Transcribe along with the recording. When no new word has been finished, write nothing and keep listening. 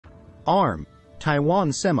ARM,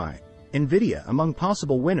 Taiwan Semi, Nvidia among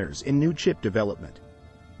possible winners in new chip development.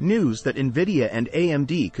 News that Nvidia and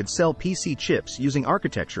AMD could sell PC chips using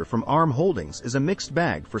architecture from ARM Holdings is a mixed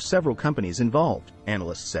bag for several companies involved,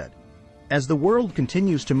 analysts said. As the world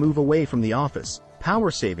continues to move away from the office,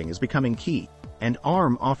 power saving is becoming key, and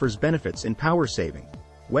ARM offers benefits in power saving,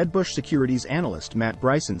 Wedbush Securities analyst Matt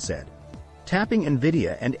Bryson said. Tapping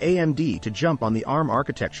Nvidia and AMD to jump on the ARM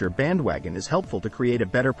architecture bandwagon is helpful to create a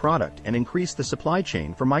better product and increase the supply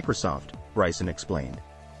chain for Microsoft, Bryson explained.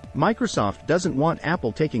 Microsoft doesn't want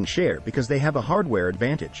Apple taking share because they have a hardware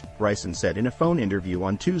advantage, Bryson said in a phone interview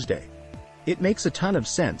on Tuesday. It makes a ton of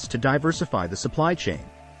sense to diversify the supply chain.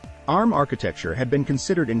 ARM architecture had been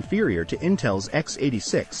considered inferior to Intel's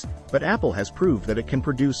x86, but Apple has proved that it can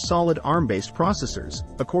produce solid ARM-based processors,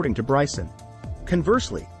 according to Bryson.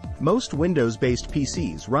 Conversely, most Windows-based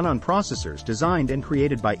PCs run on processors designed and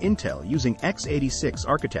created by Intel using x86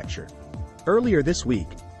 architecture. Earlier this week,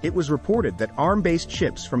 it was reported that ARM-based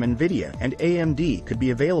chips from Nvidia and AMD could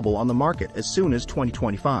be available on the market as soon as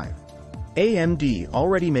 2025. AMD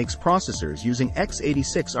already makes processors using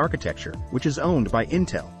x86 architecture, which is owned by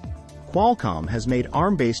Intel. Qualcomm has made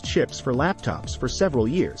ARM-based chips for laptops for several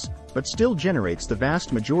years, but still generates the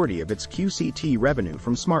vast majority of its QCT revenue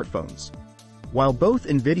from smartphones. While both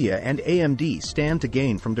Nvidia and AMD stand to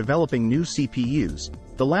gain from developing new CPUs,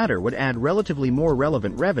 the latter would add relatively more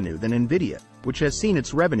relevant revenue than Nvidia, which has seen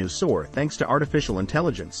its revenue soar thanks to artificial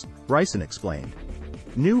intelligence, Bryson explained.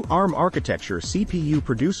 New ARM architecture CPU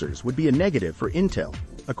producers would be a negative for Intel,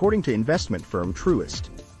 according to investment firm Truist.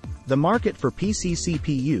 The market for PC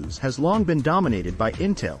CPUs has long been dominated by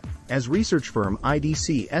Intel, as research firm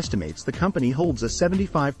IDC estimates the company holds a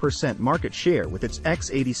 75% market share with its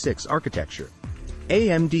x86 architecture.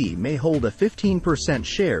 AMD may hold a 15%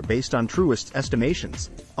 share based on Truist's estimations,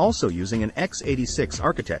 also using an x86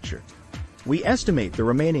 architecture. We estimate the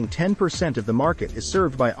remaining 10% of the market is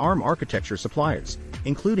served by ARM architecture suppliers,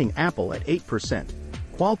 including Apple at 8%,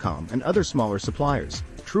 Qualcomm and other smaller suppliers,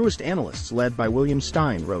 Truist analysts led by William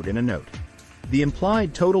Stein wrote in a note. The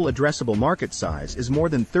implied total addressable market size is more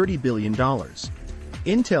than $30 billion.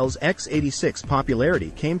 Intel's x86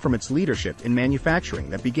 popularity came from its leadership in manufacturing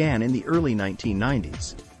that began in the early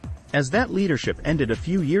 1990s. As that leadership ended a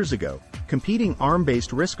few years ago, competing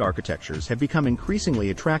ARM-based RISC architectures have become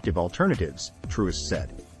increasingly attractive alternatives, Truist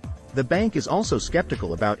said. The bank is also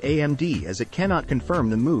skeptical about AMD as it cannot confirm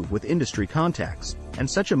the move with industry contacts, and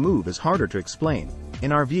such a move is harder to explain,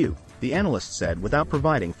 in our view, the analyst said without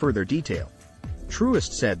providing further detail.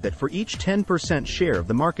 Truist said that for each 10% share of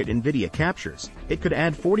the market Nvidia captures, it could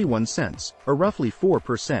add 41 cents, or roughly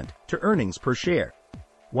 4%, to earnings per share.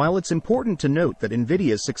 While it's important to note that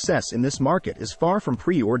Nvidia's success in this market is far from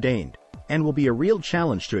preordained, and will be a real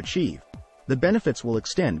challenge to achieve, the benefits will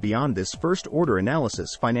extend beyond this first-order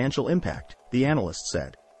analysis financial impact, the analyst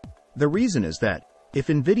said. The reason is that, if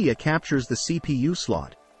Nvidia captures the CPU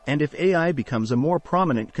slot, and if AI becomes a more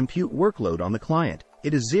prominent compute workload on the client,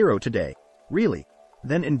 it is zero today. Really,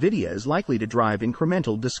 then Nvidia is likely to drive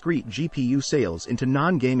incremental discrete GPU sales into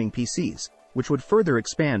non-gaming PCs, which would further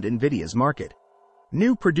expand Nvidia's market.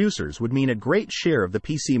 New producers would mean a great share of the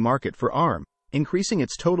PC market for ARM, increasing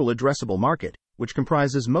its total addressable market, which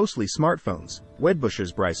comprises mostly smartphones,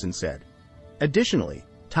 Wedbush's Bryson said. Additionally,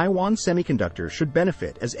 Taiwan Semiconductor should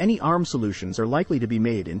benefit as any ARM solutions are likely to be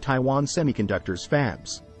made in Taiwan Semiconductor's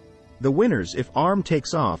fabs. The winners if ARM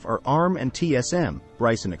takes off are ARM and TSM,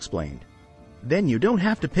 Bryson explained. Then you don't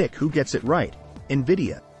have to pick who gets it right,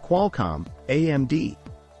 Nvidia, Qualcomm, AMD,